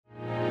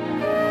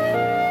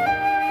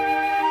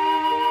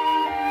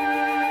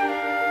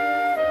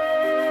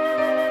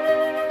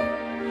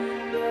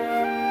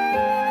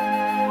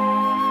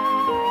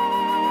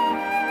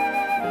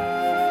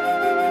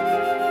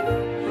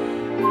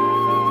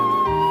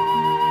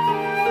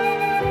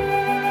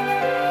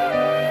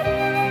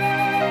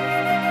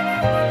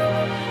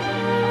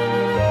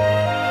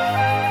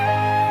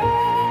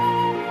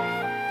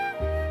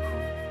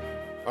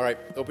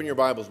Open your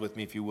Bibles with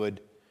me, if you would,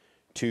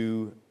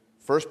 to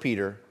 1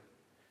 Peter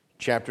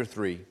chapter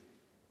 3.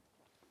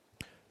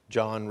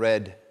 John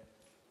read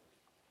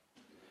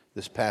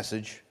this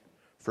passage,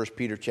 1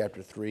 Peter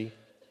chapter 3.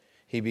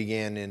 He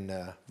began in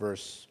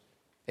verse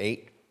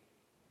 8.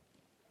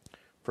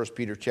 1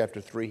 Peter chapter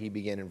 3, he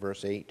began in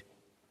verse 8.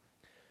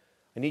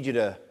 I need you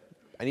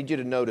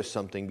to notice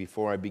something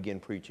before I begin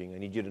preaching. I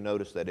need you to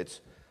notice that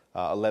it's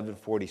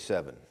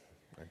 11:47.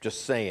 I'm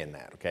just saying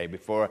that, okay?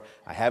 Before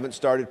I haven't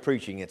started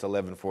preaching, it's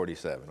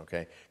 11:47,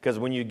 okay? Because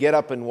when you get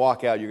up and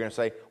walk out, you're going to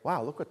say,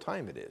 "Wow, look what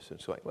time it is." And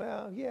it's like,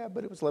 well, yeah,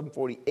 but it was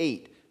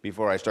 11:48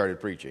 before I started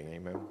preaching.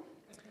 Amen.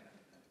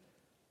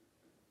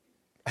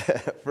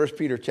 1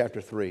 Peter chapter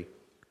 3.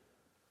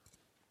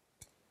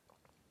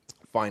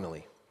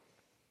 Finally,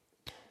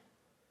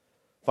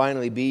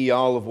 be ye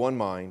all of one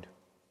mind,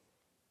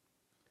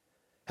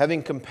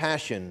 having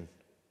compassion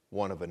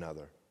one of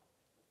another.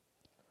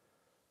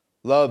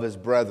 Love as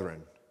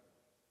brethren.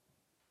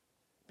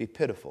 Be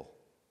pitiful.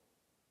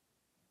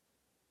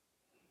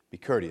 Be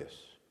courteous.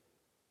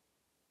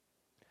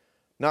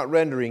 Not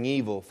rendering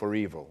evil for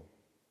evil,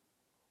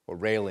 or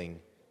railing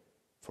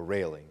for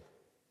railing,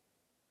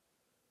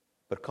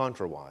 but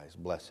contrariwise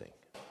blessing.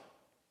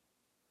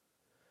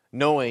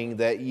 Knowing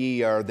that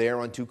ye are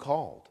thereunto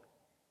called,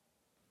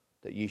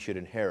 that ye should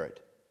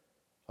inherit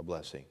a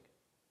blessing.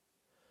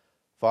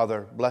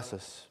 Father, bless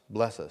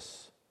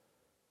us,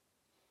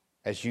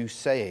 as you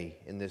say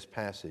in this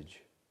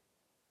passage.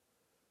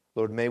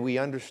 Lord, may we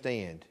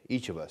understand,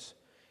 each of us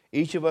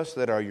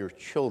that are your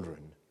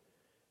children,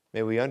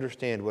 may we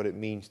understand what it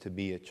means to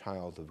be a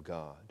child of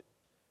God,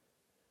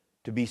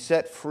 to be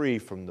set free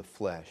from the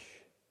flesh,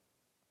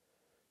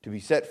 to be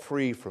set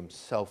free from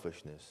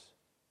selfishness,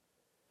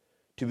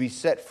 to be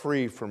set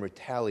free from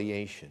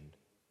retaliation,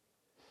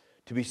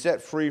 to be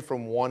set free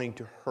from wanting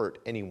to hurt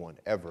anyone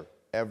ever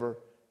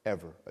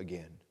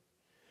again.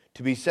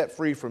 To be set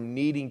free from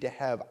needing to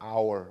have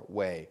our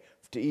way,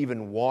 to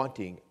even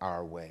wanting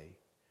our way.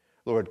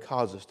 Lord,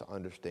 cause us to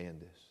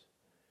understand this.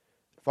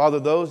 Father,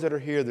 those that are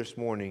here this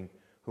morning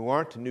who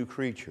aren't new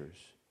creatures,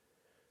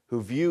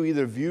 who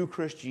either view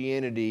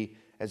Christianity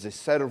as a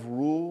set of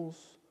rules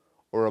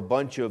or a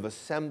bunch of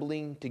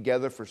assembling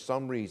together for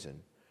some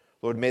reason,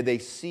 Lord, may they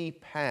see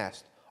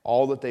past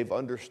all that they've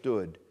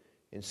understood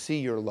and see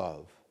your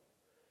love.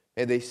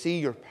 May they see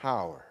your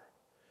power.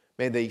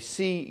 May they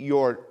see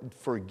your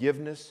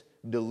forgiveness,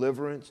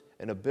 deliverance,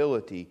 and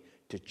ability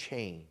to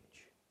change.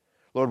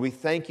 Lord, we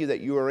thank you that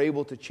you are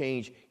able to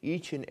change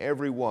each and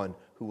every one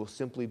who will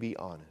simply be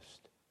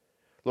honest.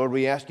 Lord,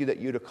 we ask you that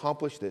you'd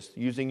accomplish this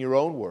using your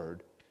own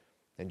word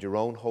and your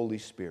own Holy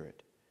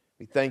Spirit.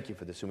 We thank you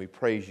for this and we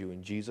praise you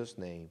in Jesus'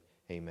 name.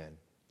 Amen.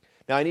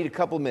 Now I need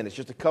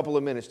just a couple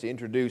of minutes to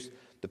introduce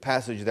the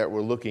passage that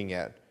we're looking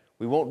at.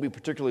 We won't be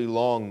particularly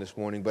long this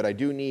morning, but I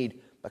do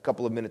need a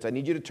couple of minutes. I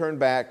need you to turn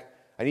back.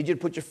 I need you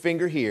to put your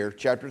finger here,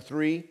 chapter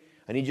 3.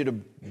 I need you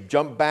to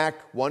jump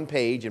back one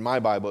page. In my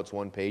Bible, it's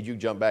one page. You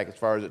jump back as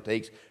far as it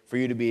takes for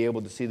you to be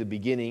able to see the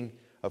beginning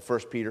of 1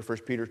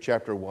 Peter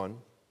chapter 1.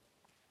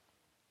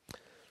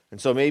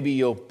 And so maybe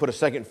you'll put a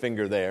second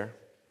finger there.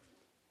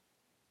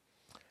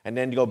 And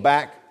then go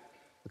back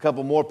a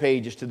couple more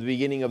pages to the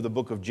beginning of the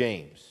book of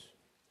James.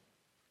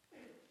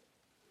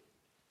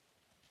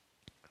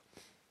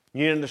 You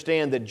need to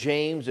understand that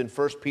James and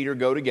 1 Peter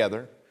go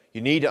together.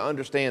 You need to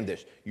understand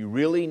this. You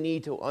really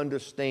need to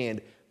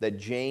understand that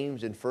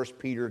James and 1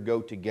 Peter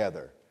go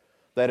together.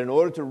 That in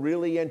order to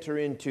really enter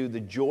into the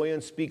joy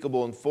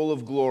unspeakable and full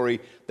of glory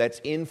that's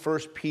in 1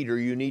 Peter,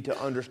 you need to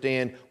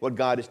understand what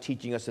God is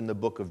teaching us in the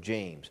book of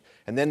James.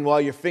 And then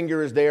while your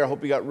finger is there, I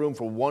hope you got room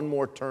for one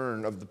more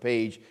turn of the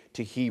page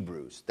to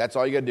Hebrews. That's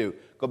all you got to do.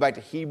 Go back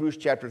to Hebrews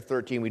chapter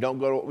 13. We don't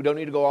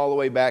need to go all the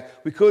way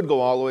back. We could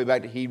go all the way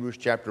back to Hebrews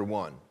chapter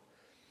 1.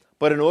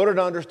 But in order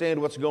to understand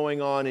what's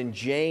going on in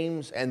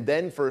James and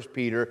then 1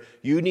 Peter,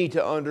 you need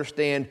to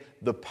understand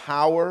the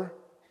power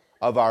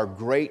of our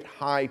great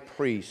high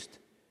priest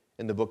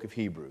in the book of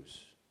Hebrews.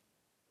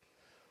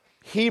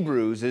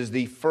 Hebrews is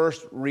the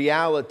first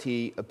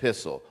reality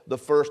epistle, the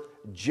first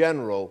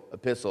general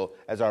epistle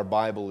as our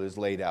Bible is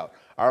laid out.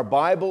 Our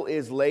Bible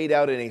is laid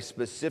out in a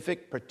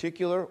specific,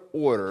 particular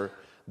order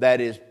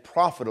that is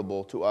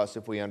profitable to us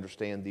if we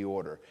understand the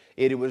order.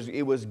 It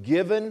was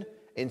given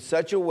in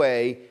such a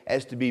way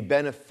as to be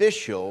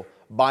beneficial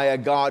by a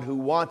God who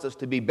wants us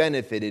to be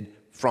benefited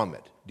from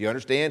it. Do you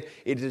understand?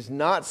 It is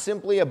not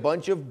simply a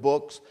bunch of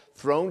books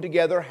thrown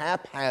together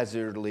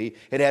haphazardly.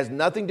 It has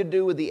nothing to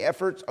do with the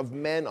efforts of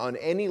men on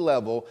any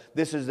level.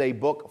 This is a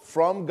book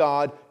from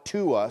God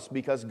to us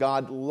because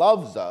God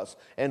loves us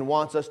and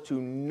wants us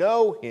to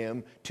know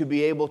Him, to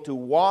be able to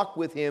walk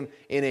with Him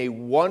in a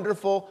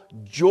wonderful,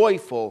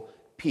 joyful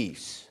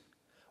peace,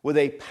 with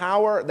a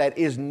power that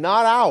is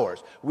not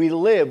ours. We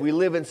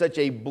live in such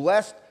a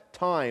blessed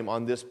time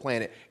on this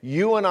planet.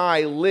 You and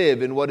I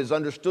live in what is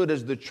understood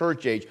as the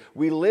church age.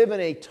 We live in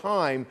a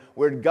time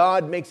where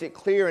God makes it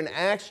clear in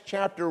Acts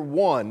chapter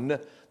 1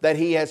 that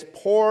He has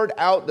poured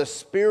out the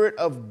Spirit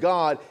of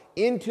God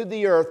into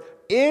the earth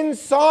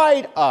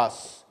inside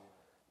us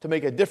to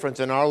make a difference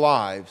in our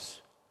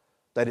lives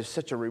that is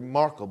such a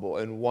remarkable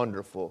and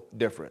wonderful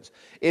difference.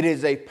 It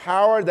is a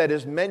power that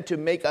is meant to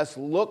make us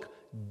look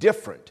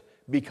different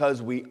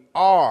because we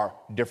are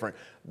different.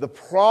 The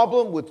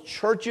problem with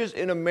churches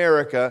in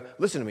America,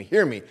 listen to me,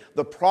 hear me.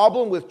 The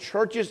problem with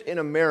churches in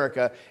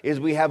America is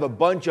we have a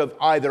bunch of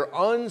either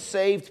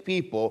unsaved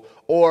people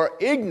or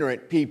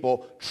ignorant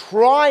people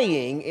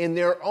trying in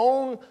their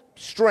own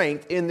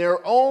strength, in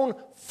their own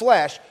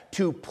flesh,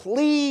 to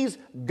please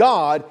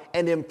God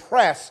and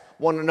impress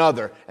one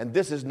another. And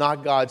this is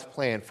not God's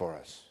plan for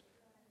us.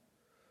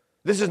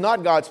 This is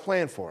not God's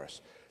plan for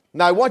us.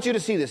 Now I want you to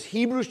see this.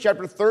 Hebrews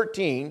chapter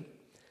 13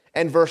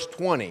 and verse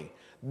 20.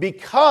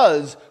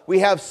 Because we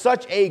have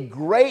such a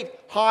great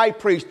high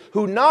priest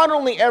who not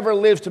only ever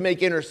lives to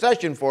make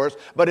intercession for us,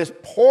 but is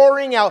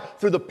pouring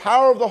out through the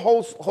power of the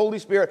Holy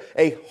Spirit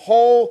a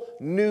whole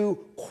new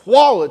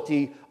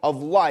quality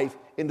of life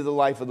into the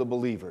life of the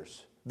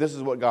believers. This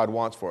is what God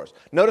wants for us.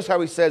 Notice how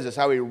he says this,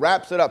 how he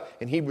wraps it up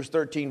in Hebrews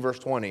 13 verse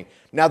 20.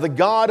 Now the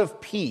God of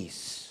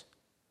peace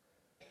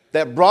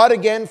that brought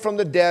again from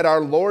the dead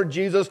our Lord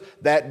Jesus,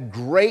 that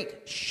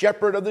great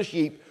shepherd of the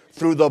sheep,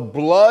 through the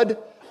blood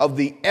of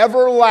the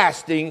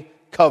everlasting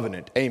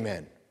covenant.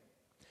 Amen.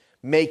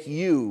 Make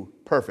you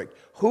perfect.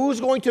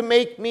 Who's going to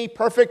make me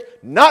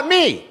perfect? Not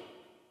me.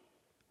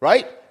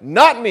 Right?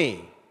 Not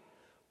me.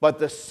 But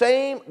the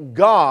same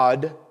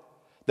God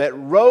that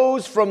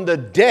rose from the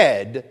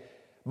dead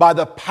by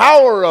the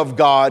power of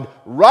God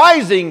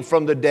rising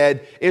from the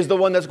dead is the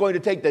one that's going to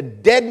take the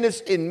deadness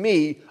in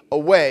me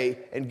away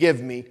and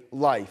give me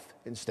life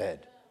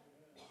instead.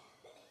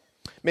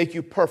 Make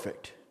you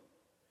perfect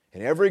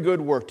in every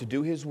good work to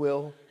do his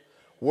will,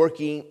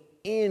 working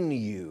in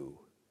you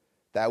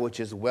that which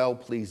is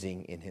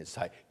well-pleasing in his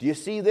sight. Do you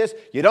see this?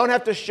 You don't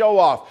have to show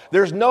off.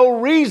 There's no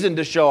reason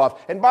to show off.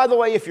 And by the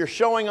way, if you're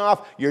showing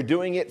off, you're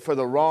doing it for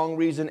the wrong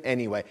reason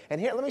anyway.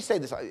 And here, let me say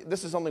this.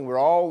 This is something we're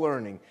all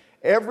learning.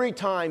 Every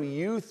time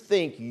you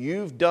think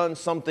you've done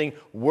something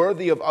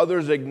worthy of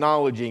others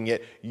acknowledging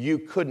it, you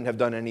couldn't have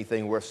done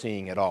anything worth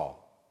seeing at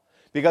all.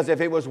 Because if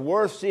it was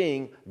worth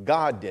seeing,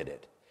 God did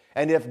it.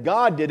 And if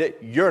God did it,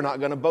 you're not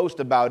going to boast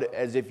about it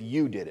as if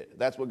you did it.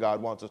 That's what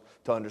God wants us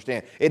to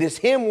understand. It is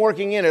him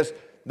working in us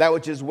that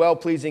which is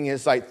well-pleasing in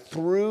his sight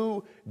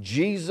through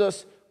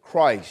Jesus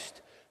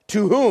Christ,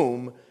 to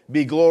whom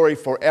be glory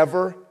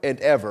forever and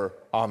ever.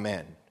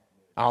 Amen.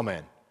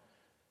 Amen.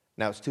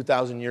 Now it's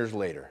 2,000 years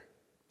later.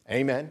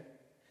 Amen.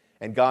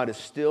 And God is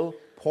still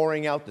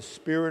pouring out the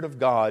Spirit of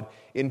God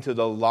into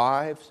the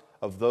lives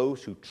of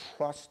those who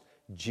trust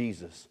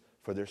Jesus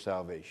for their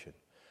salvation.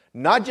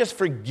 Not just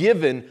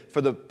forgiven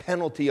for the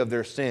penalty of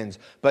their sins,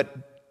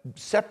 but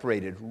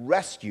separated,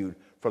 rescued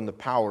from the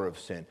power of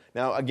sin.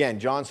 Now, again,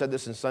 John said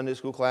this in Sunday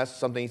school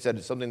class. He said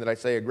it's something that I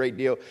say a great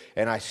deal,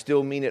 and I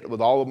still mean it with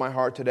all of my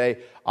heart today.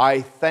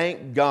 I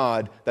thank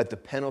God that the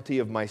penalty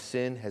of my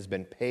sin has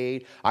been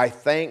paid. I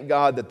thank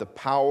God that the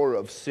power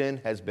of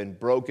sin has been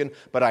broken,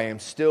 but I am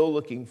still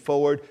looking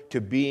forward to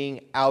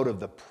being out of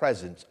the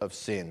presence of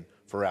sin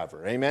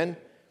forever. Amen?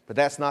 But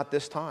that's not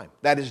this time.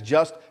 That is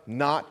just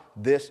not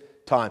this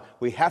time.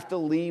 We have to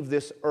leave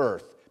this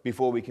earth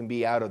before we can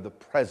be out of the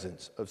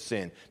presence of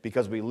sin,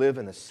 because we live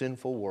in a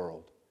sinful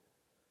world.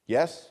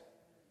 Yes,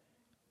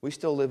 we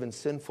still live in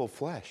sinful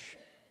flesh.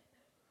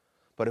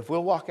 But if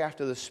we'll walk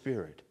after the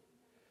Spirit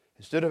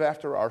instead of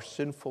after our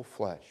sinful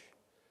flesh,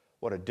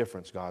 what a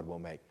difference God will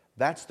make.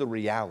 That's the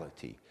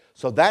reality.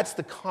 So that's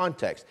the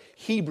context.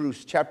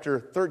 Hebrews chapter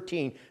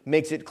 13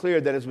 makes it clear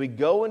that as we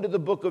go into the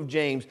book of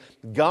James,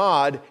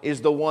 God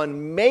is the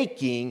one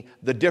making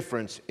the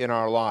difference in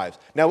our lives.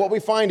 Now what we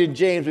find in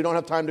James, we don't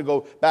have time to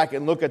go back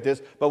and look at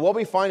this, but what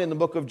we find in the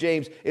book of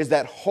James is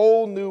that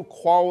whole new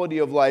quality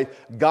of life.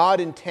 God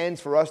intends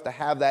for us to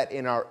have that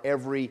in our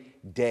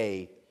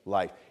everyday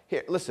life.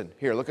 Here, listen,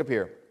 here, look up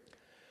here.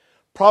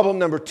 Problem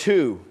number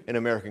 2 in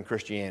American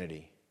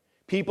Christianity.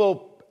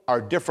 People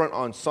are different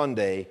on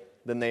Sunday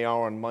than they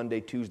are on Monday,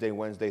 Tuesday,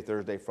 Wednesday,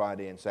 Thursday,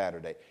 Friday, and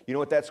Saturday. You know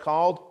what that's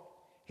called?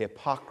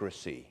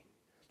 Hypocrisy.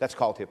 That's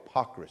called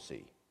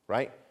hypocrisy,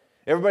 right?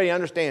 Everybody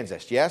understands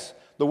this, yes?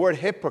 The word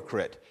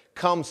hypocrite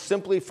comes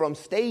simply from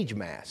stage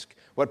mask.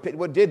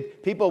 What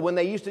did people, when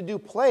they used to do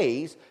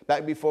plays,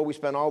 back before we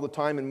spent all the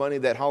time and money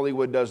that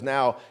Hollywood does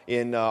now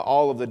in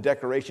all of the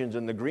decorations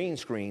and the green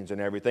screens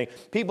and everything,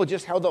 people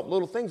just held up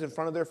little things in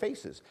front of their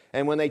faces.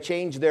 And when they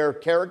changed their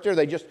character,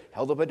 they just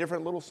held up a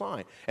different little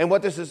sign. And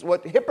what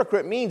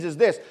hypocrite means is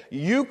this: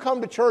 you come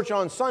to church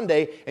on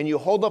Sunday and you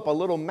hold up a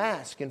little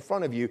mask in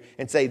front of you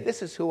and say,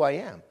 this is who I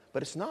am.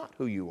 But it's not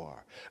who you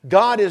are.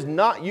 God is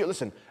not you.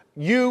 Listen,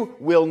 you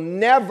will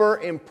never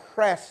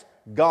impress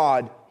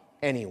God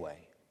anyway.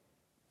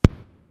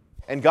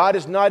 And God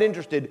is not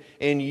interested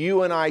in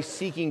you and I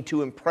seeking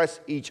to impress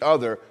each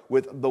other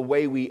with the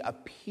way we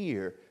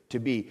appear to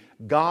be.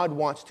 God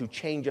wants to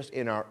change us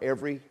in our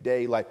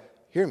everyday life.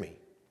 Hear me.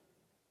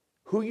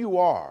 Who you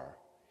are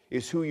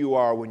is who you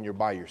are when you're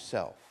by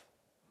yourself.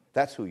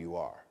 That's who you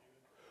are.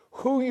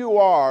 Who you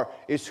are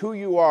is who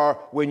you are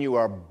when you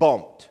are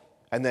bumped,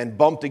 and then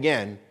bumped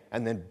again,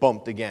 and then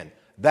bumped again.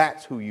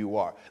 That's who you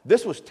are.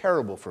 This was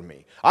terrible for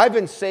me. I've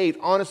been saved,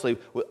 honestly,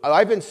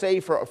 I've been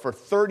saved for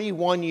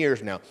 31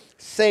 years now.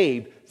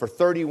 Saved for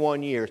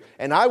 31 years.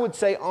 And I would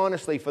say,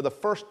 honestly, for the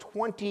first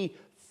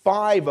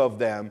 25 of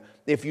them,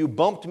 if you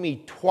bumped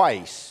me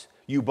twice,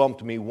 you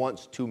bumped me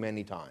once too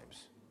many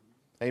times.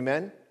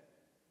 Amen?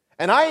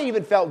 And I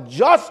even felt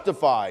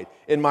justified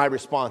in my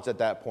response at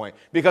that point,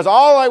 because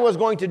all I was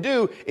going to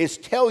do is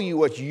tell you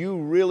what you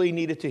really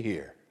needed to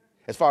hear,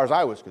 as far as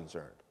I was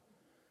concerned.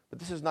 But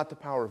this is not the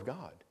power of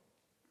God.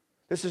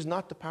 This is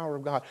not the power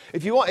of God.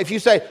 If you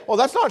say, well,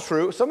 that's not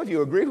true, some of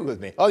you agree with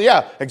me. Oh,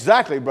 yeah,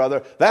 exactly,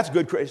 brother. That's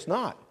good. It's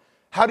not.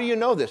 How do you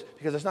know this?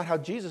 Because it's not how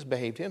Jesus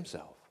behaved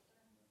himself.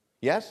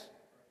 Yes?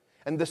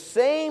 And the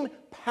same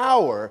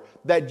power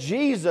that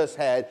Jesus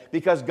had,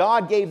 because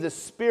God gave the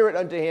Spirit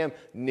unto him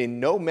in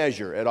no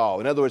measure at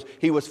all. In other words,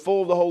 he was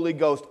full of the Holy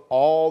Ghost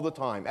all the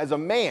time as a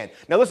man.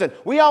 Now listen,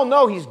 we all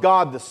know he's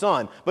God the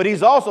Son, but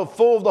he's also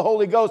full of the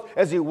Holy Ghost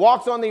as he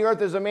walks on the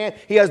earth as a man.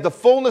 He has the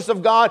fullness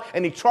of God,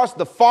 and he trusts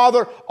the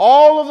Father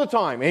all of the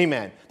time.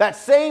 Amen. That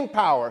same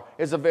power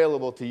is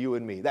available to you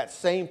and me. That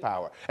same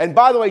power. And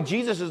by the way,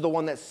 Jesus is the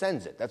one that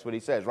sends it. That's what he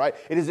says, right?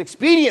 It is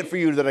expedient for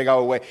you that I go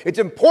away. It's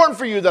important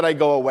for you that I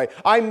go away.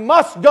 I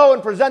must go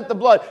and present the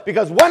blood,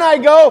 because when I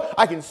go,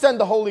 I can send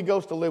the Holy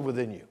Ghost to live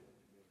within you.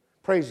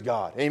 Praise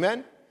God.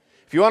 Amen?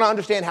 If you want to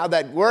understand how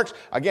that works,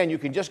 again, you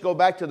can just go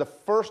back to the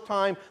first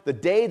time, the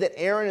day that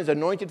Aaron is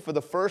anointed for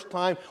the first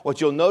time.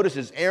 What you'll notice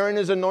is Aaron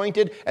is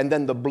anointed, and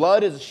then the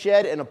blood is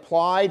shed and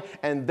applied,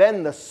 and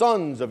then the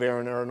sons of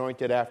Aaron are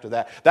anointed after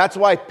that. That's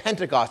why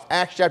Pentecost,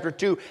 Acts chapter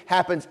 2,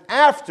 happens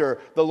after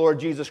the Lord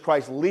Jesus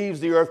Christ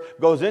leaves the earth,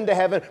 goes into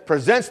heaven,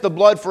 presents the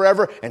blood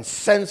forever, and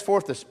sends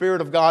forth the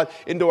Spirit of God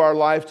into our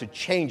lives to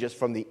change us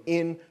from the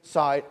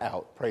inside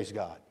out. Praise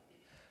God.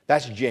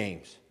 That's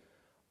James.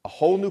 A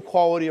whole new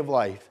quality of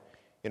life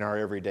in our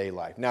everyday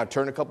life. Now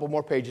turn a couple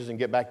more pages and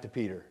get back to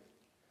Peter.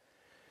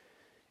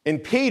 In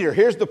Peter,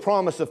 here's the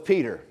promise of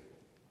Peter.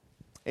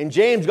 In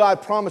James,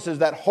 God promises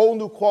that whole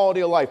new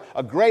quality of life.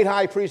 A great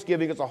high priest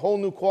giving us a whole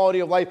new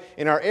quality of life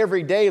in our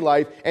everyday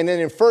life. And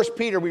then in 1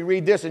 Peter, we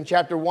read this in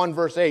chapter 1,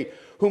 verse 8.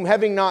 Whom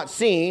having not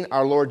seen,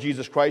 our Lord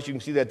Jesus Christ, you can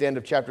see that at the end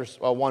of chapter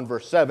 1,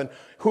 verse 7.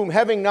 Whom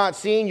having not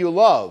seen, you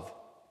love.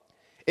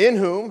 In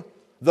whom,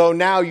 though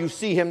now you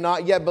see him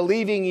not yet,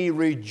 believing ye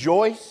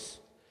rejoice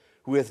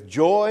with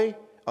joy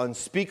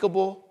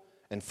unspeakable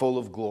and full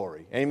of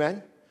glory.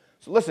 Amen?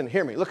 So listen,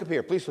 hear me. Look up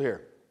here. Please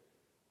hear.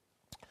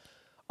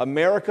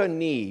 America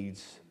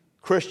needs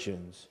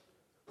Christians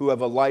who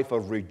have a life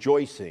of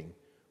rejoicing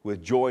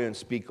with joy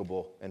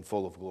unspeakable and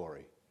full of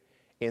glory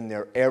in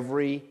their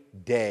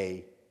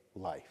everyday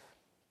life.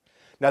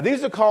 Now,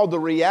 these are called the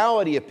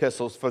reality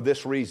epistles for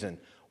this reason.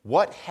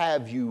 What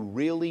have you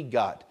really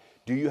got?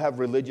 Do you have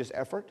religious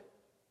effort?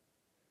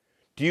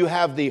 Do you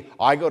have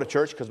I go to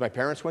church because my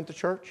parents went to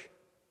church?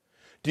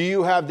 Do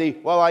you have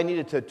I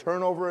needed to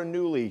turn over a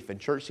new leaf and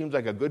church seems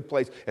like a good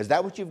place? Is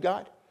that what you've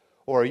got?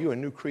 Or are you a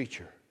new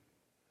creature?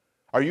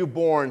 Are you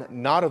born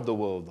not of the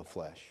will of the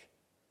flesh?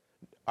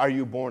 Are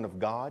you born of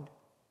God?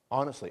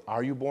 Honestly,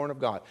 are you born of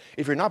God?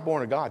 If you're not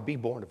born of God, be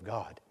born of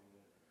God.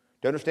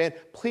 Do you understand?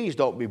 Please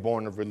don't be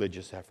born of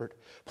religious effort.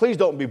 Please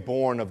don't be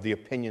born of the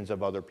opinions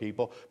of other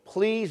people.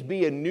 Please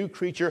be a new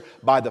creature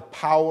by the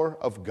power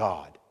of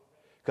God.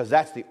 Because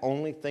that's the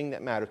only thing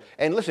that matters.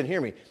 And listen,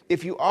 hear me.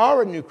 If you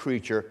are a new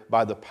creature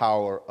by the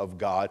power of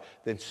God,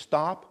 then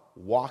stop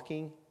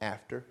walking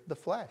after the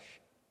flesh.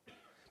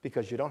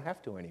 Because you don't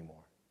have to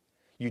anymore.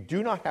 You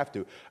do not have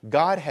to.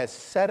 God has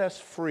set us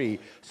free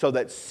so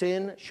that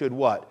sin should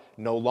what?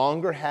 No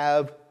longer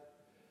have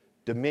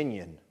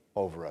dominion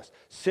over us.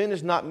 Sin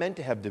is not meant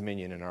to have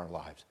dominion in our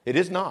lives. It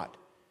is not.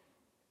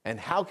 And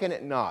how can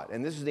it not?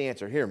 And this is the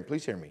answer.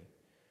 Please hear me.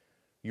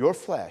 Your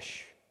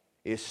flesh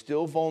is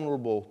still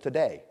vulnerable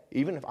today.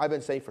 Even if I've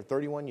been saved for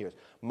 31 years,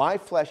 my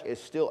flesh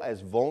is still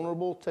as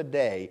vulnerable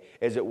today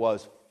as it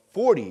was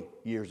 40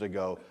 years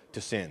ago to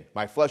sin.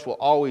 My flesh will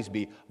always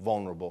be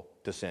vulnerable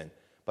to sin.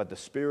 But the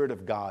Spirit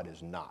of God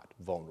is not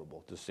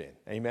vulnerable to sin.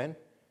 Amen?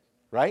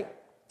 Right?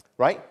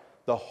 Right?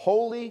 The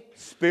Holy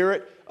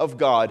Spirit of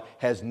God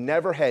has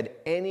never had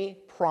any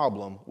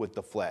problem with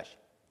the flesh.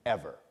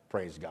 Ever.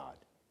 Praise God.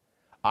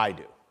 I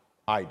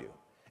do.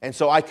 And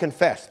so I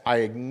confess, I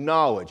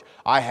acknowledge,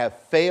 I have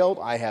failed.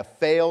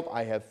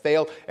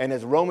 And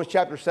as Romans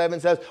chapter 7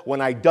 says,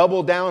 when I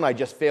double down, I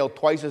just failed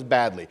twice as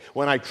badly.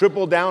 When I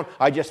triple down,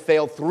 I just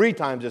failed 3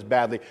 times as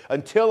badly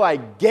until I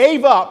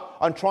gave up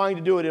on trying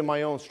to do it in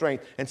my own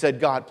strength and said,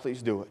 God,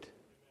 please do it.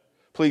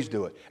 Please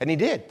do it. And he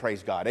did,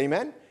 praise God.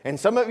 Amen? And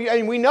some of you,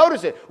 and we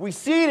notice it. We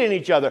see it in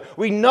each other.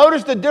 We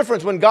notice the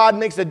difference when God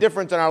makes a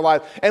difference in our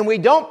lives. And we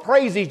don't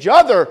praise each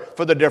other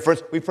for the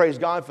difference. We praise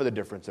God for the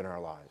difference in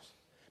our lives.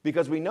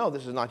 Because we know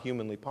this is not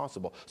humanly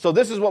possible. So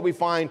this is what we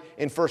find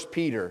in 1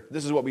 Peter.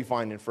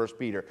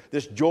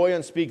 This joy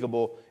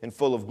unspeakable and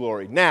full of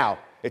glory. Now,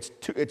 it's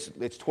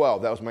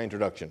 12. That was my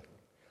introduction.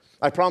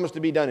 I promise to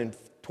be done in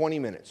 20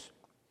 minutes.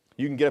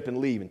 You can get up and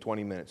leave in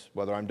 20 minutes,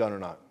 whether I'm done or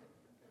not.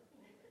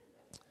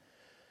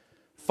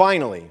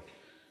 Finally,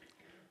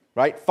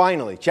 Right?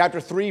 Finally.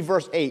 Chapter 3,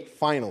 verse 8,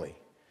 finally.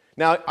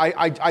 Now,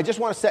 I just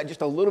want to set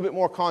just a little bit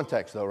more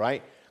context, though,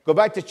 right? Go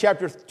back to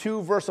chapter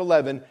 2, verse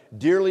 11,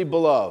 dearly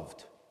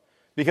beloved.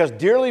 Because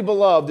dearly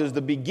beloved is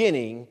the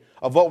beginning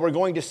of what we're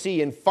going to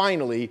see in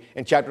finally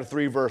in chapter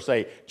 3, verse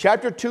 8.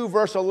 Chapter 2,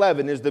 verse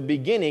 11 is the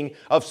beginning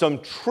of some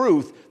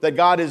truth that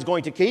God is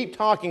going to keep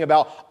talking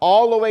about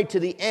all the way to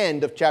the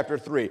end of chapter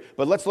 3.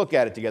 But let's look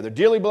at it together.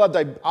 Dearly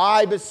beloved,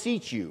 I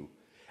beseech you,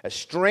 as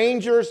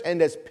strangers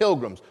and as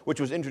pilgrims, which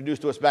was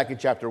introduced to us back in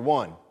chapter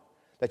 1,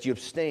 that you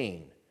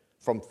abstain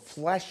from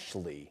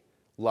fleshly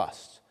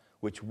lusts,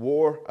 which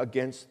war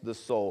against the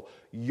soul.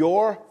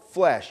 Your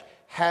flesh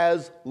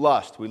has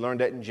lust. We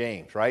learned that in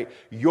James, right?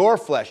 Your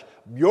flesh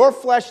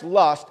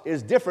lust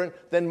is different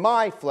than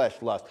my flesh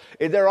lust.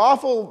 They're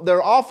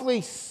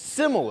awfully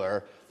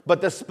similar,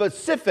 but the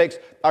specifics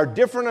are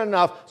different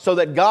enough so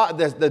that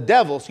the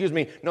devil,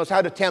 knows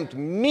how to tempt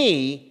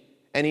me,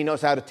 and he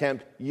knows how to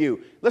tempt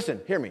you.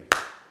 Listen, hear me.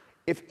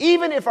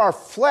 Even if our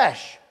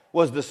flesh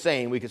was the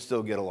same, we could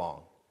still get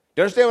along.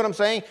 Do you understand what I'm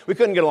saying? We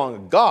couldn't get along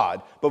with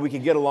God, but we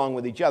could get along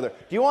with each other.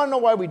 Do you want to know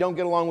why we don't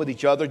get along with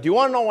each other? Do you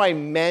want to know why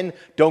men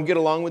don't get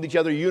along with each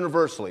other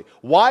universally?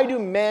 Why do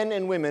men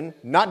and women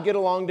not get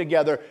along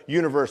together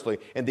universally?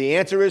 And the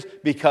answer is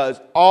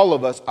because all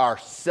of us are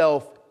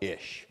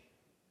selfish.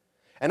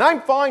 And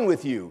I'm fine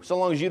with you so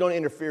long as you don't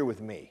interfere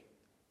with me.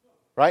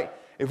 Right?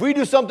 If we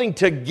do something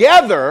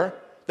together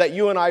that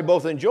you and I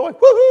both enjoy,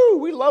 woohoo,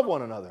 we love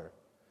one another.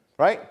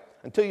 Right?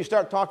 Until you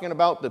start talking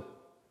about the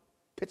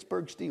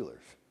Pittsburgh Steelers.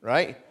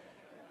 Right?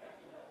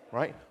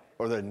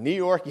 Or the New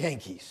York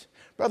Yankees.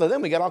 Brother,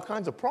 then we got all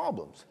kinds of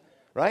problems.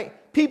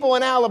 Right? People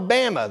in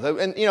Alabama.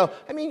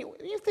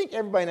 You think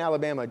everybody in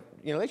Alabama,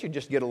 they should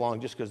just get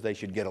along just because they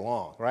should get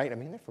along. Right? I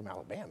mean, they're from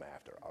Alabama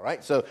after all.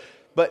 Right?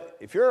 But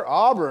if you're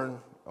Auburn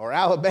or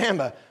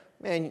Alabama,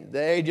 man,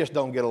 they just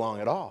don't get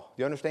along at all.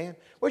 Do you understand?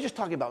 We're just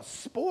talking about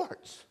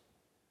sports.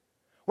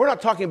 We're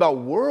not talking about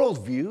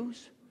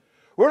worldviews.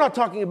 We're not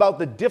talking about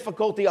the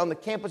difficulty on the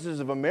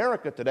campuses of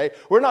America today.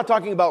 We're not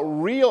talking about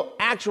real,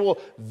 actual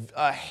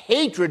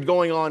hatred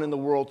going on in the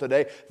world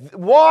today.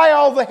 Why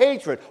all the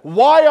hatred?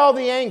 Why all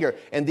the anger?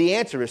 And the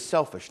answer is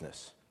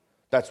selfishness.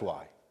 That's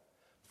why.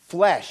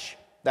 Flesh,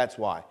 that's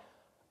why.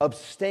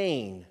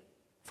 Abstain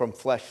from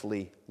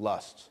fleshly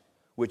lusts,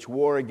 which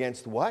war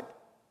against what?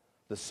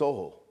 The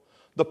soul.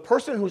 The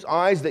person whose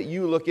eyes that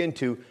you look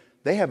into,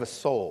 they have a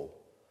soul.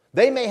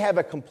 They may have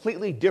a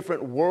completely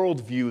different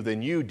worldview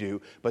than you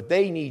do, but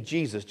they need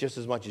Jesus just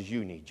as much as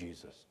you need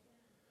Jesus.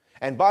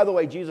 And by the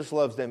way, Jesus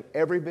loves them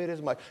every bit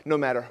as much. No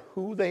matter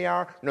who they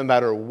are, no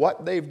matter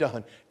what they've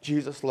done,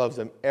 Jesus loves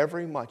them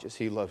every much as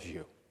he loves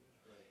you.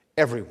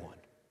 Everyone.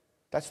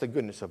 That's the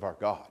goodness of our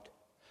God.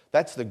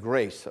 That's the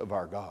grace of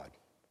our God.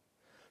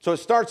 So it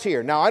starts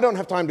here. Now, I don't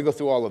have time to go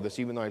through all of this,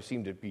 even though I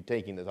seem to be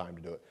taking the time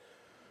to do it.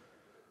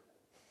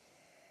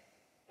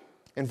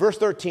 In verse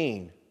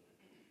 13,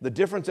 the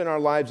difference in our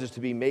lives is to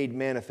be made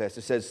manifest.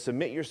 It says,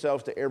 submit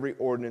yourselves to every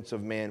ordinance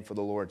of man for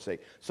the Lord's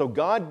sake. So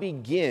God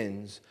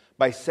begins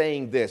by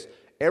saying this.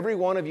 Every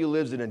one of you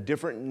lives in a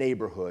different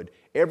neighborhood.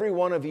 Every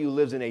one of you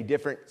lives in a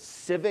different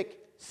civic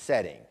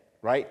setting,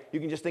 right?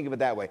 You can just think of it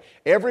that way.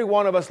 Every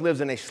one of us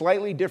lives in a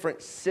slightly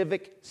different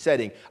civic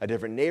setting, a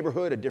different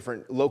neighborhood, a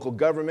different local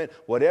government,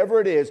 whatever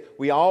it is,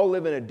 we all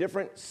live in a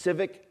different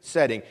civic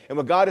setting. And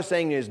what God is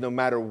saying is no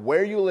matter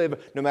where you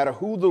live, no matter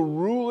who the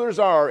rulers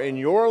are in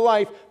your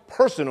life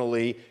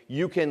personally,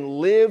 you can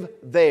live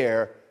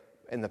there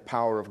in the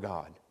power of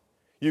God.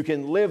 You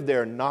can live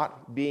there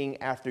not being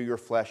after your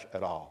flesh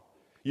at all.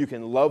 You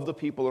can love the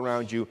people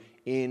around you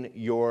in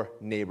your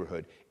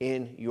neighborhood,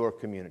 in your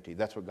community.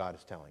 That's what God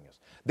is telling us.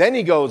 Then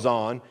he goes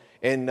on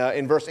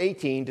in verse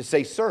 18 to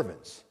say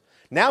servants.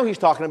 Now he's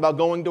talking about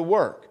going to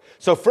work.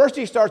 So first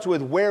he starts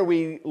with where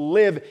we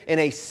live in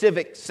a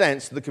civic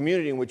sense, the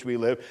community in which we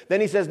live. Then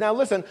he says, now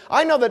listen,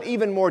 I know that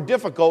even more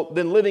difficult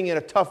than living in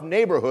a tough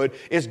neighborhood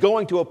is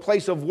going to a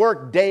place of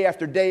work day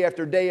after day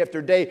after day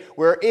after day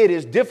where it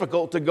is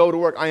difficult to go to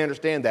work. I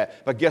understand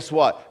that. But guess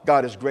what?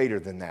 God is greater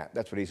than that.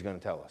 That's what he's going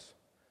to tell us.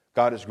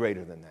 God is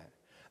greater than that.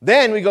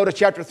 Then we go to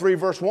chapter 3,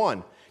 verse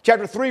 1.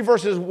 Chapter 3,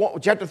 verse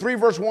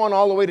 1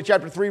 all the way to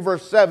chapter 3,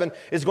 verse 7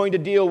 is going to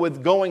deal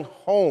with going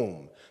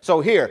home. So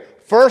here,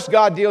 first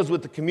God deals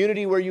with the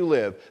community where you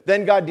live.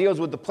 Then God deals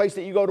with the place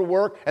that you go to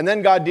work. And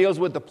then God deals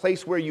with the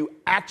place where you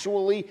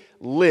actually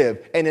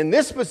live. And in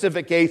this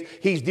specific case,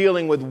 he's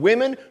dealing with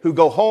women who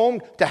go home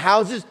to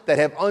houses that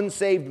have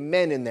unsaved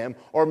men in them,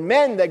 or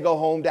men that go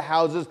home to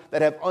houses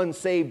that have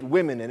unsaved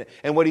women in it.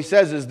 And what he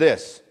says is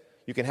this: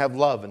 you can have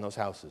love in those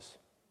houses.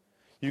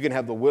 You can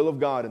have the will of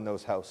God in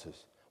those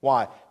houses.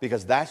 Why?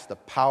 Because that's the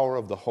power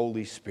of the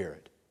Holy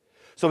Spirit.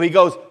 So he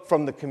goes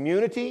from the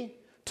community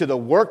to the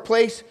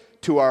workplace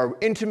to our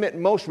intimate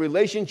most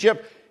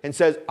relationship and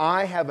says,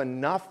 I have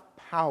enough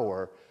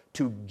power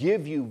to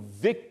give you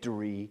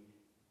victory,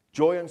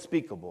 joy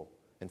unspeakable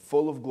and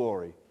full of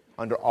glory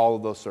under all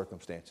of those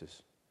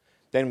circumstances.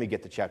 Then we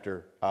get to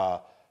chapter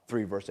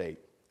 3, verse 8,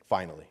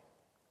 finally.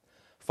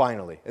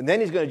 Finally. And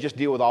then he's going to just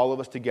deal with all of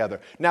us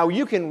together. Now,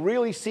 you can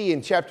really see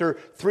in chapter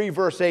 3,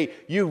 verse 8,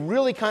 you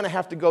really kind of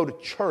have to go to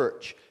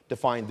church to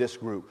find this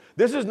group.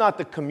 This is not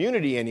the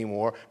community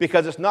anymore,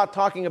 because it's not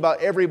talking about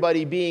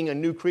everybody being a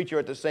new creature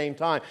at the same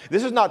time.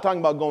 This is not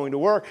talking about going to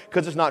work,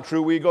 because it's not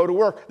true we go to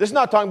work. This is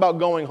not talking about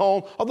going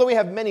home, although we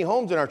have many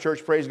homes in our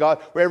church, praise God,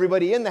 where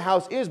everybody in the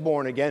house is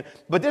born again.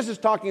 But this is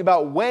talking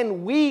about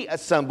when we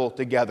assemble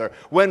together,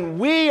 when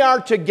we are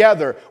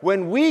together,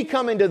 when we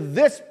come into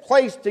this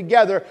place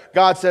together.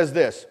 God says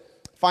this,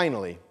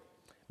 finally,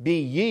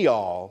 be ye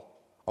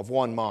all of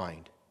one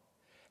mind,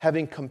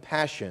 having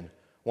compassion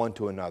one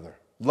to another.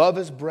 Love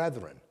as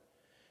brethren.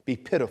 Be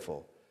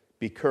pitiful.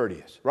 Be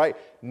courteous. Right?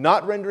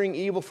 Not rendering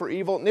evil for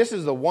evil. And this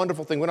is the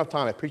wonderful thing. We don't have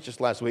time. I preached this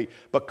last week.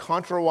 But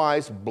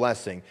contrariwise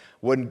blessing.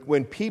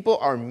 When people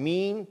are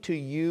mean to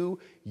you,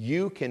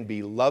 you can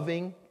be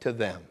loving to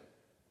them.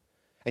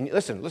 And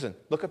listen.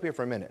 Look up here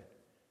for a minute.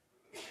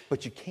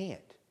 But you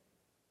can't.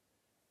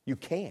 You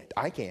can't.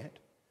 I can't.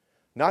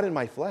 Not in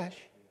my flesh.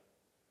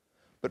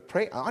 But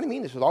pray. I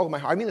mean this with all of my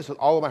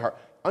heart.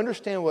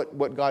 Understand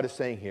what God is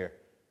saying here.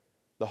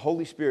 The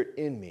Holy Spirit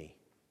in me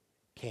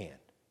can.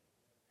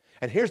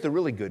 And here's the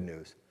really good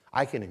news.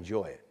 I can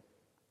enjoy it,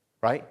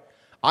 right?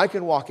 I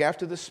can walk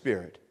after the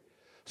Spirit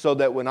so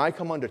that when I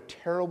come under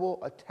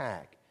terrible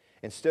attack,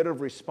 instead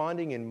of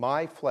responding in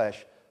my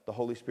flesh, the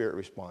Holy Spirit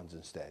responds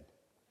instead.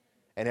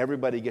 And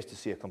everybody gets to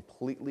see a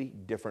completely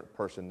different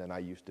person than I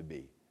used to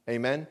be.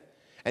 Amen?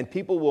 And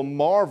people will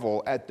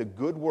marvel at the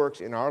good works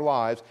in our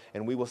lives,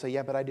 and we will say,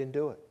 yeah, but I didn't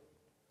do it.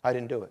 I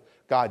didn't do it.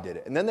 God did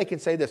it. And then they can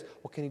say this,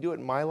 well, can he do it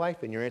in my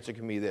life? And your answer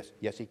can be this,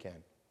 yes, he can.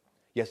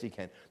 Yes, he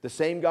can. The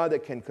same God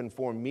that can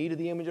conform me to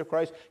the image of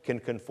Christ can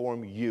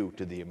conform you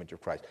to the image of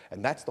Christ.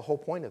 And that's the whole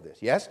point of this,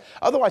 yes?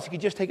 Otherwise, he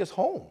could just take us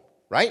home,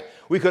 right?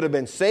 We could have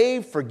been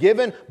saved,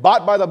 forgiven,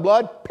 bought by the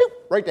blood,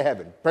 right to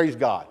heaven. Praise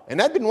God. And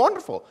that'd been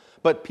wonderful.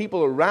 But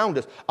people around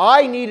us,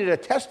 I needed a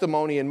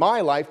testimony in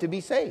my life to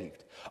be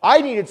saved.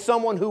 I needed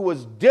someone who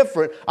was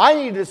different. I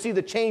needed to see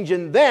the change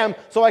in them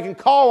so I can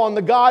call on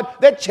the God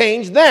that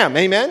changed them.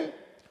 Amen?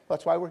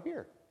 That's why we're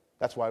here.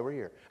 That's why we're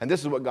here. And this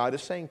is what God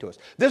is saying to us.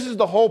 This is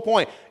the whole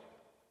point.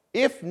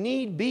 If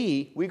need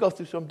be, we go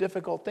through some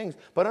difficult things.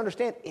 But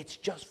understand, it's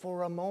just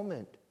for a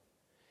moment.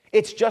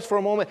 It's just for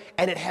a moment.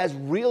 And it has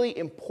really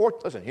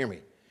important, listen, hear me.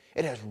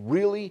 It has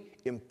really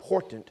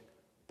important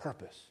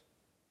purpose.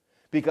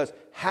 Because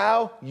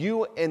how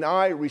you and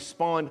I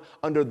respond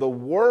under the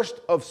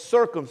worst of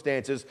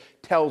circumstances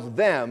tells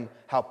them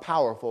how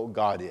powerful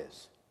God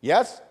is.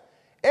 Yes?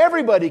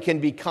 Everybody can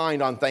be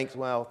kind on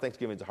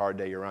Thanksgiving's a hard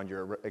day. You're around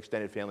your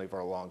extended family for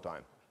a long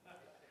time.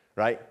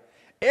 Right?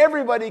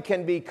 Everybody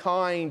can be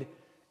kind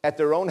at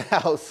their own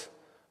house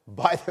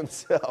by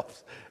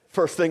themselves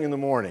first thing in the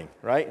morning.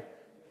 Right?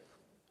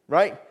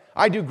 Right?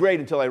 I do great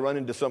until I run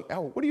into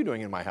what are you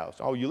doing in my house?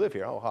 Oh, you live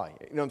here. Oh, hi.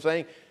 You know what I'm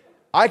saying?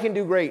 I can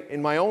do great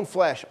in my own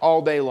flesh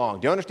all day long.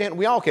 Do you understand?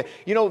 We all can.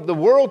 You know, the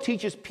world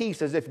teaches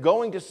peace as if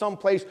going to some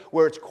place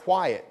where it's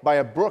quiet, by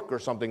a brook or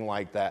something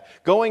like that.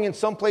 Going in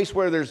some place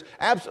where there's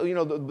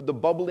absolutely, the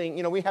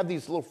bubbling, we have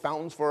these little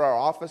fountains for our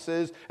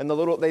offices, and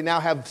they now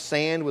have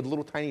sand with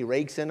little tiny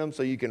rakes in them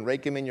so you can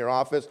rake them in your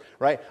office,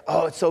 right?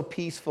 Oh, it's so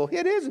peaceful.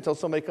 It is until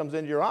somebody comes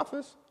into your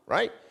office,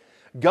 right?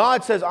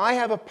 God says, I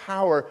have a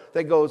power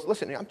that goes,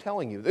 listen, I'm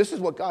telling you, this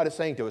is what God is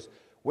saying to us,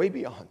 way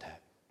beyond that.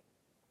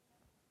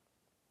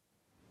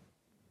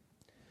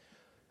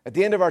 At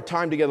the end of our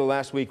time together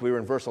last week, we were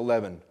in verse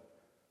 11.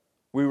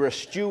 We were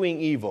eschewing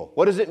evil.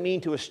 What does it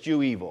mean to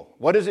eschew evil?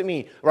 What does it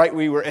mean? Right?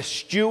 We were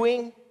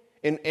eschewing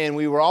and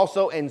we were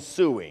also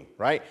ensuing,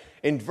 right?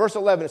 In verse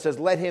 11 it says,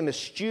 let him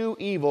eschew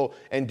evil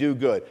and do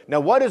good.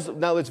 Now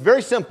it's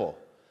very simple.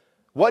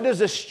 What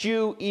does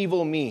eschew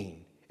evil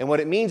mean? And what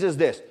it means is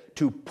this,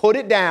 to put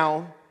it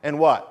down and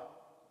what?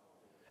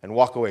 And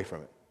walk away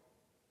from it.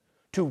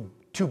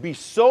 To be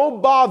so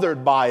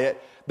bothered by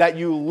it that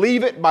you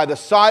leave it by the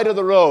side of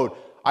the road.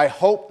 I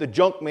hope the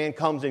junk man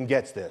comes and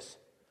gets this,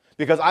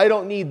 because I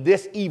don't need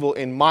this evil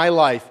in my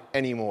life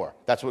anymore.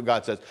 That's what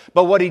God says.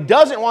 But what he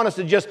doesn't want us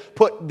to just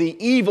put the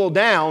evil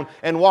down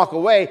and walk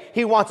away.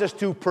 He wants us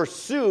to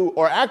pursue,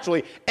 or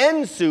actually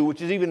ensue, which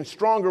is even a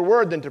stronger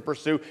word than to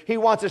pursue. He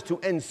wants us to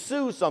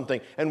ensue something.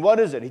 And what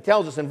is it? He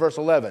tells us in verse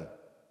 11.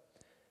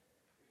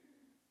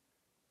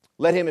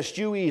 Let him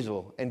eschew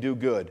evil and do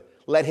good.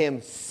 Let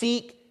him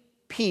seek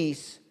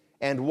peace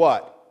and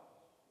what?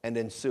 And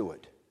ensue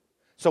it.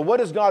 So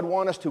what does God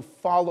want us to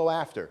follow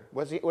after?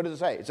 What does it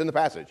say? It's in the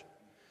passage.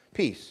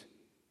 Peace.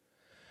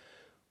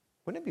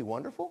 Wouldn't it be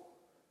wonderful?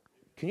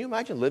 Can you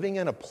imagine living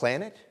in a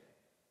planet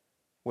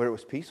where it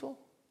was peaceful?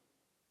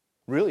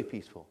 Really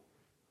peaceful.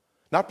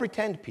 Not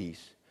pretend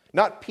peace.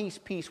 Not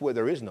peace where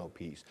there is no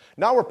peace.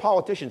 Not where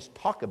politicians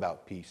talk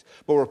about peace,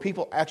 but where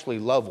people actually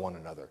love one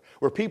another.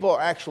 Where people are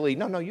actually,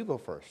 no, you go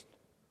first.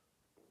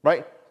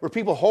 Right? Where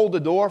people hold the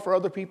door for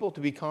other people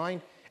to be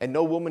kind, and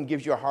no woman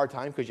gives you a hard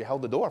time because you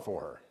held the door for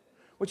her.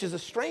 Which is a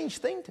strange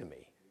thing to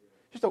me.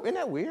 Isn't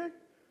that weird?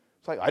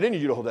 It's like, I didn't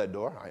need you to hold that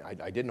door.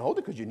 I didn't hold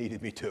it because you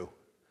needed me to.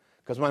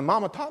 Because my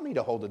mama taught me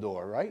to hold the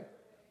door, right?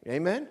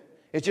 Amen?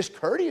 It's just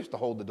courteous to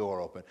hold the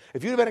door open.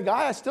 If you'd have been a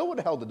guy, I still would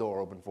have held the door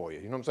open for you.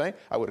 You know what I'm saying?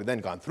 I would have then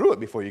gone through it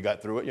before you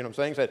got through it. You know what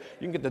I'm saying? Said,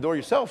 you can get the door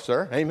yourself,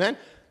 sir. Amen?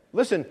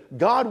 Listen,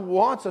 God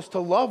wants us to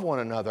love one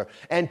another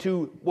and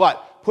to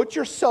what? Put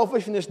your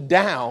selfishness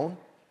down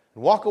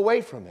and walk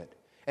away from it.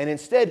 And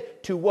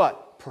instead to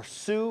what?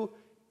 Pursue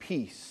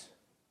peace.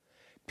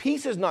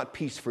 Peace is not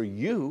peace for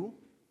you.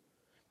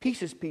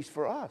 Peace is peace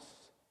for us.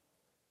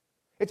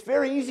 It's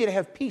very easy to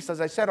have peace, as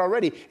I said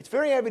already. It's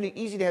very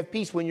easy to have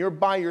peace when you're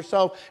by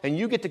yourself and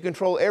you get to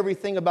control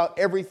everything about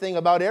everything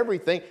about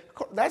everything.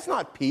 That's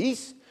not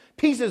peace.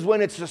 Peace is when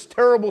it's this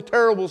terrible,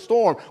 terrible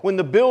storm, when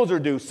the bills are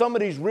due,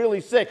 somebody's really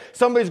sick,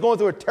 somebody's going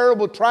through a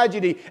terrible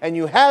tragedy, and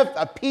you have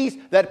a peace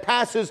that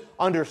passes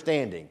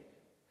understanding.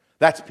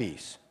 That's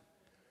peace.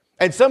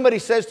 And somebody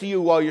says to you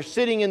while you're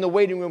sitting in the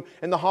waiting room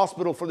in the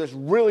hospital for this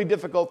really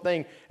difficult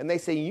thing, and they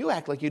say, you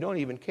act like you don't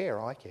even care.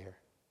 Oh, I care.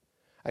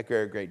 I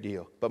care a great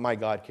deal, but my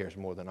God cares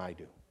more than I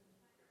do.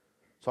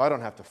 So I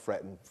don't have to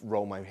fret and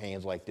roll my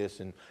hands like this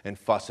and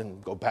fuss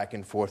and go back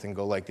and forth and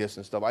go like this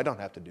and stuff. I don't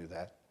have to do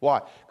that.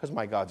 Why? Because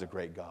my God's a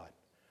great God.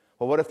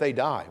 Well, what if they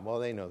die? Well,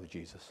 they know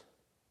Jesus.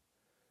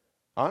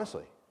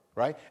 Honestly,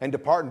 right? And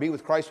depart and be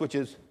with Christ, which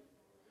is,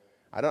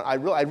 I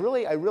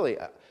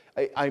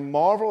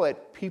marvel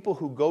at people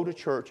who go to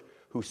church,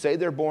 who say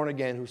they're born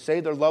again, who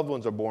say their loved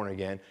ones are born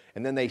again,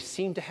 and then they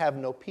seem to have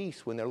no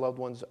peace when their loved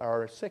ones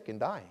are sick and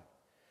dying.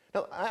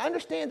 Now, I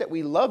understand that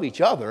we love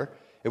each other,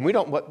 and we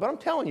don't. But I'm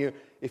telling you,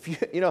 if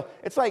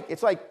it's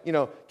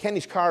like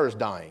Kenny's car is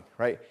dying,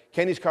 right?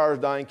 Kenny's car is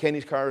dying.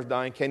 Kenny's car is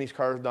dying. Kenny's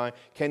car is dying.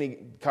 Kenny's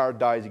car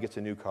dies. He gets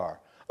a new car.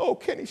 Oh,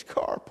 Kenny's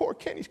car, poor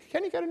Kenny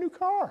got a new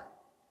car,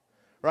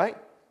 right?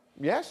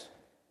 Yes.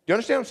 Do you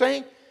understand what I'm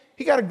saying?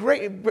 He got a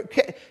great.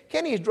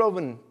 Kenny has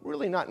driven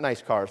really not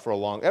nice cars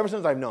for ever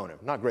since I've known him.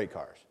 Not great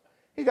cars.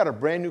 He's got a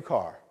brand new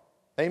car.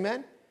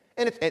 Amen.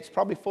 And it's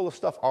probably full of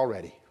stuff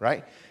already,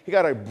 right? He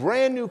got a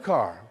brand new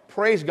car.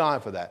 Praise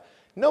God for that.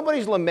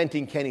 Nobody's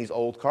lamenting Kenny's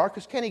old car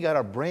because Kenny got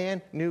a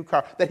brand new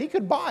car that he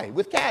could buy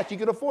with cash. He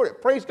could afford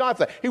it. Praise God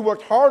for that. He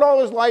worked hard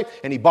all his life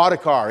and he bought a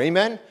car.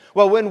 Amen?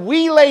 Well, when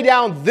we lay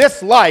down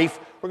this life,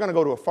 we're going to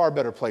go to a far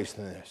better place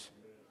than this.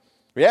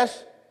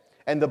 Yes?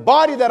 And the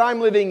body that I'm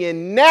living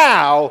in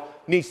now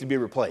needs to be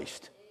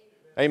replaced.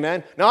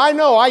 Amen. Now, I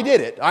know I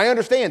did it. I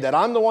understand that.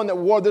 I'm the one that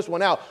wore this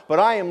one out. But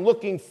I am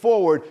looking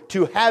forward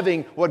to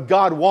having what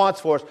God wants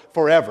for us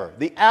forever.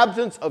 The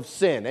absence of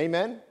sin.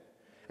 Amen.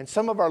 And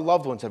some of our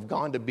loved ones have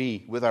gone to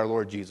be with our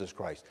Lord Jesus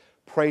Christ.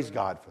 Praise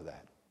God for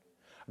that.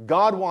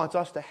 God wants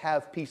us to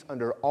have peace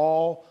under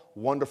all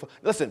wonderful.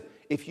 Listen,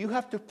 if you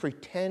have to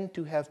pretend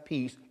to have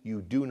peace,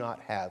 you do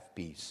not have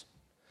peace.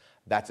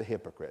 That's a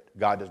hypocrite.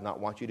 God does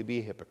not want you to be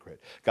a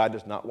hypocrite. God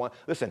does not want...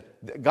 Listen,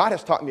 God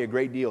has taught me a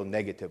great deal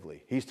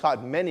negatively. He's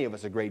taught many of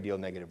us a great deal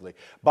negatively.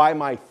 By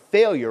my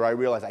failure, I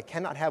realized I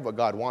cannot have what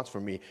God wants for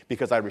me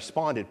because I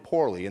responded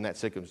poorly in that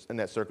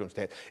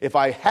circumstance. If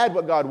I had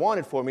what God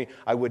wanted for me,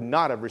 I would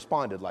not have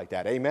responded like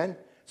that. Amen?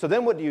 So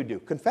then what do?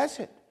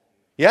 Confess it.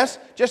 Yes?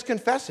 Just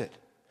confess it.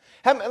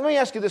 Let me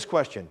ask you this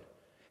question.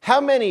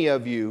 How many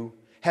of you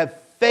have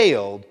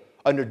failed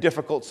under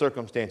difficult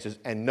circumstances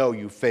and know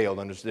you failed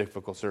under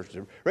difficult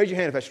circumstances? Raise your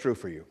hand if that's true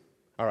for you.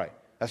 All right,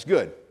 that's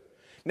good.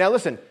 Now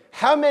listen,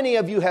 how many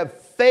of you have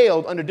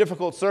failed under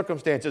difficult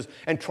circumstances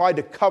and tried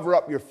to cover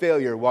up your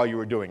failure while you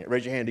were doing it?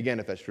 Raise your hand again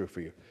if that's true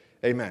for you.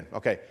 Amen.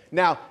 Okay,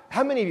 now,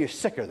 how many of you are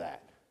sick of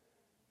that?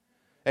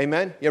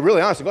 Amen? Yeah,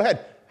 really, honestly, go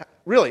ahead.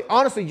 Really,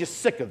 honestly,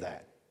 just sick of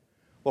that.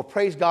 Well,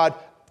 praise God,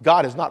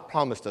 God has not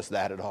promised us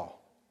that at all.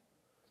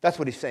 That's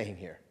what he's saying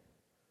here.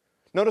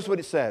 Notice what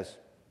it says.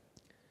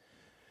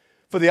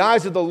 For the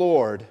eyes of the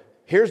Lord,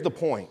 here's the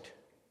point.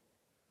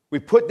 We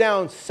put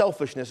down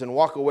selfishness and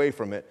walk away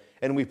from it,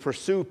 and we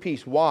pursue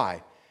peace.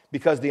 Why?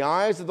 Because the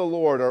eyes of the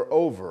Lord are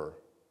over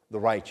the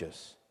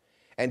righteous,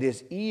 and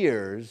his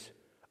ears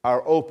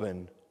are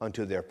open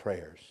unto their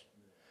prayers.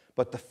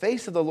 But the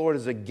face of the Lord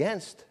is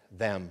against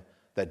them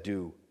that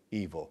do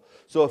evil.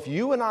 So if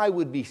you and I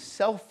would be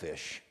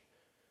selfish,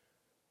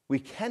 we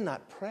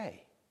cannot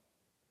pray.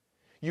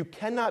 You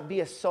cannot be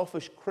a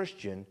selfish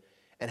Christian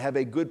and have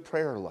a good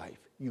prayer life.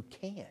 You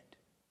can't.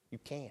 You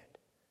can't.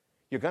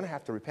 You're going to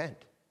have to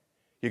repent.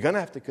 You're going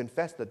to have to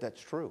confess that that's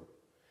true.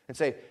 And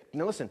say,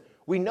 now listen,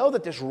 we know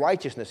that this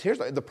righteousness, here's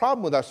the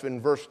problem with us in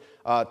verse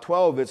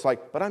 12, it's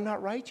like, but I'm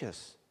not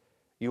righteous.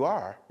 You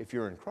are if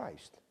you're in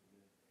Christ.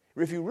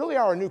 If you really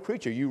are a new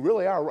creature, you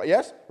really are,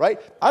 yes, right?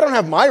 I don't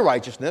have my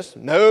righteousness.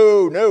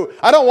 No.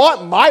 I don't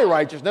want my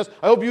righteousness.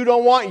 I hope you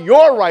don't want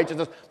your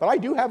righteousness. But I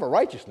do have a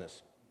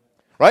righteousness,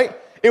 right?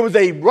 It was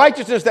a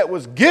righteousness that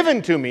was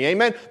given to me,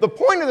 amen? The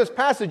point of this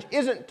passage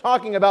isn't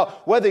talking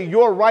about whether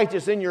you're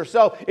righteous in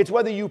yourself. It's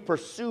whether you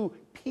pursue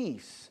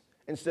peace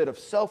instead of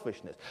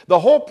selfishness. The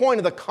whole point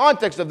of the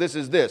context of this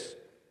is this.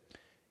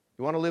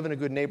 You want to live in a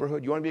good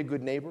neighborhood? You want to be a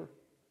good neighbor?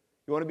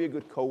 You want to be a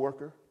good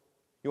coworker?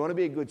 You want to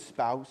be a good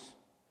spouse?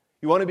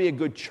 You want to be a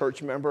good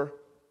church member?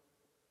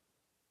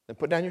 Then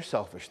put down your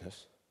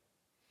selfishness.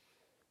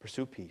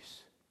 Pursue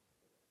peace.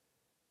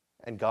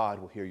 And God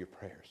will hear your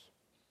prayers.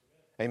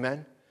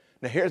 Amen?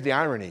 Now here's the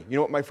irony. You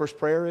know what my first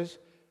prayer is?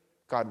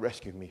 God,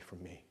 rescue me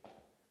from me.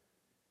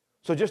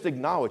 So just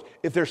acknowledge.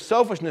 If there's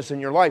selfishness in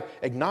your life,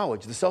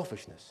 acknowledge the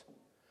selfishness.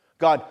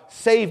 God,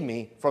 save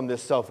me from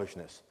this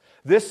selfishness.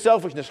 This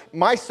selfishness,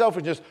 my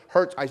selfishness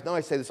hurts. I know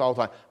I say this all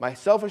the time. My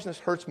selfishness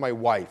hurts my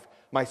wife.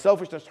 My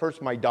selfishness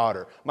hurts my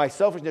daughter. My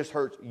selfishness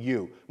hurts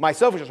you. My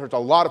selfishness hurts a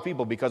lot of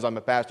people because I'm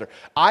a pastor.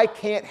 I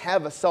can't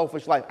have a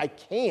selfish life. I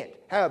can't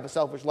have a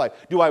selfish life.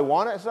 Do I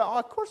want it? Oh,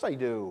 of course I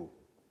do.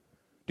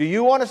 Do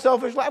you want a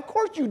selfish life? Of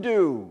course you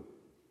do.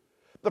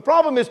 The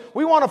problem is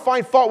we want to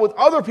find fault with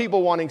other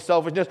people wanting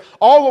selfishness,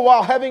 all the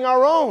while having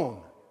our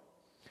own.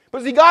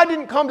 But see, God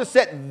didn't come to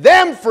set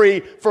them free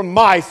from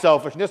my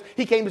selfishness.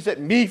 He came to set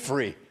me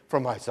free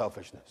from my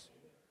selfishness.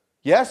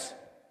 Yes?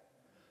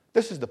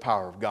 This is the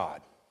power of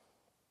God.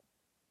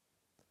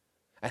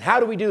 And how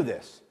do we do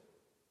this?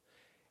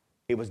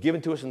 It was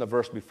given to us in the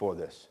verse before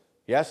this.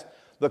 Yes?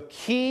 The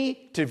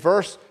key to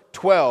verse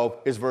 12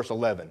 is verse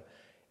 11.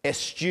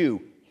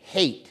 Eschew,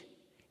 hate,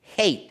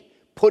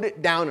 put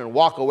it down and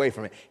walk away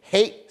from it.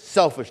 Hate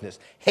selfishness,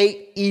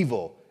 hate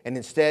evil, and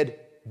instead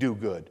do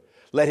good.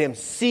 Let him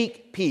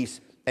seek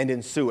peace and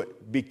ensue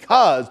it,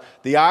 because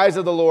the eyes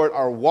of the Lord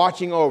are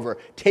watching over,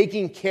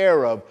 taking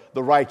care of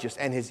the righteous,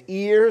 and his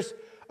ears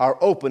are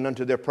open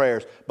unto their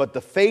prayers. But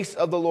the face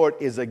of the Lord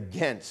is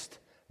against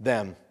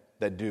them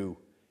that do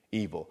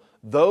evil.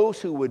 Those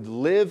who would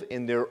live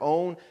in their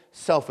own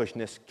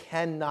selfishness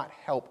cannot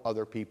help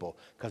other people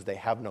because they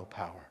have no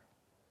power.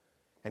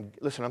 And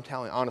listen, I'm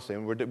telling you honestly,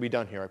 and we'll be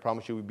done here. I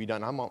promise you we'll be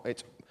done. I'm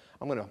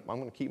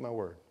gonna keep my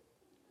word.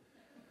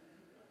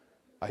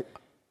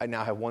 I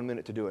now have 1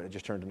 minute to do it. I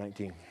just turned to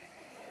 19.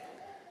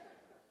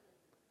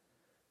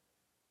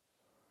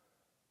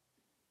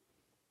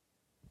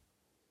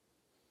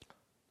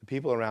 The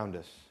people around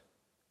us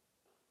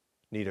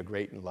need a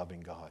great and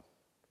loving God.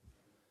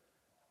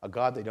 A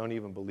God they don't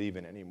even believe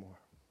in anymore.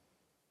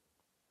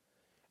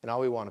 And all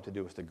we want them to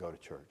do is to go to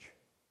church.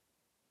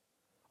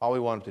 All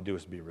we want them to do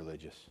is be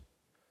religious.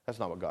 That's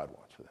not what God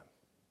wants for them.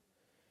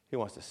 He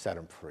wants to set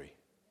them free.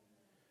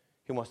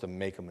 He wants to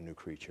make them a new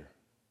creature.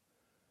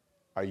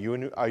 Are you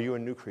a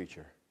new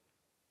creature?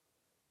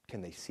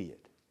 Can they see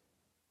it?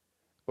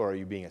 Or are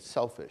you being a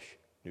selfish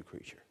new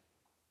creature?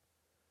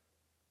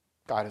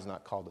 God has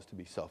not called us to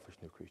be selfish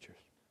new creatures.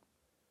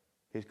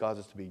 He's called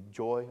us to be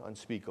joy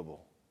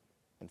unspeakable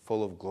and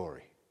full of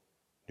glory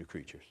new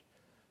creatures.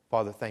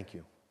 Father, thank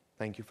you.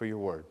 Thank you for your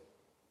word.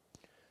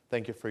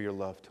 Thank you for your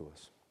love to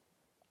us.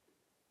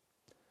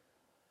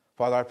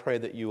 Father, I pray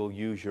that you will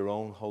use your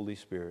own Holy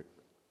Spirit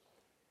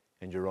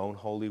and your own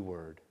holy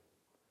word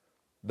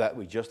that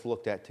we just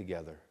looked at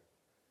together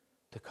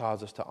to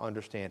cause us to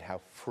understand how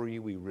free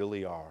we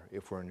really are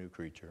if we're a new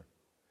creature.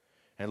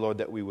 And Lord,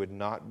 that we would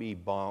not be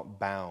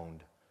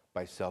bound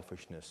by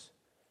selfishness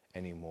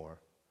anymore,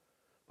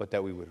 but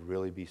that we would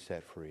really be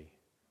set free.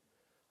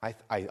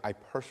 I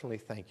personally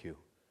thank you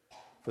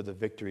for the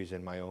victories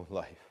in my own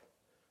life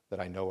that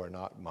I know are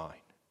not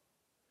mine.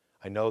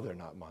 I know they're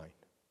not mine.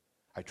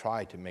 I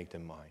tried to make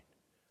them mine.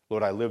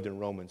 Lord, I lived in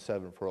Romans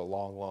 7 for a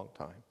long, long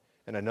time,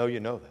 and I know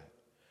you know that.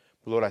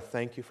 But Lord, I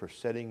thank you for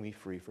setting me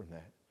free from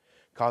that,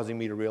 causing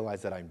me to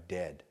realize that I'm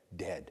dead.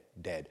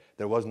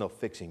 There was no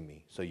fixing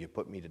me, so you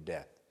put me to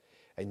death.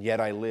 And yet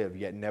I live,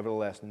 yet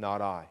nevertheless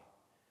not I,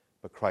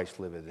 but Christ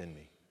liveth in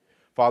me.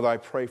 Father, I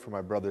pray for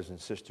my brothers and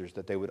sisters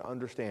that they would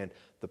understand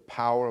the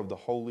power of the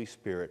Holy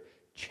Spirit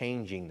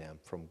changing them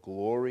from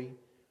glory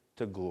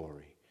to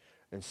glory.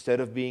 Instead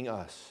of being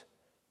us,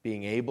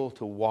 being able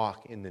to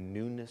walk in the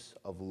newness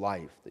of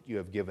life that you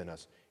have given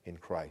us in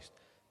Christ.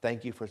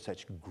 Thank you for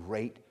such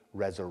great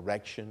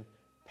resurrection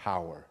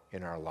power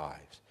in our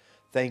lives.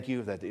 Thank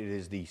you that it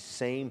is the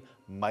same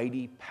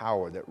mighty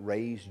power that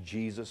raised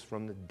Jesus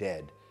from the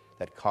dead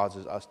that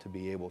causes us to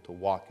be able to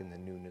walk in the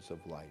newness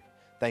of life.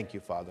 Thank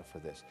you, Father,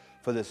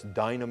 for this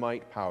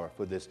dynamite power,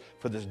 for this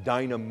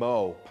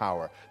dynamo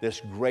power,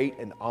 this great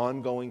and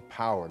ongoing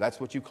power. That's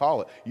what you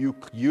call it.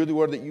 You're the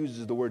word that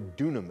uses the word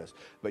dunamis,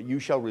 but you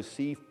shall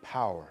receive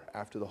power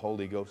after the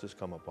Holy Ghost has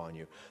come upon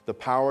you. The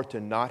power to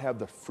not have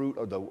the fruit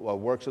of the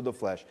works of the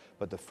flesh,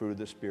 but the fruit of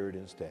the Spirit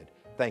instead.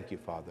 Thank you,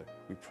 Father.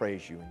 We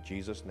praise you in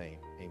Jesus' name.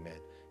 Amen.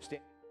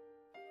 Stand.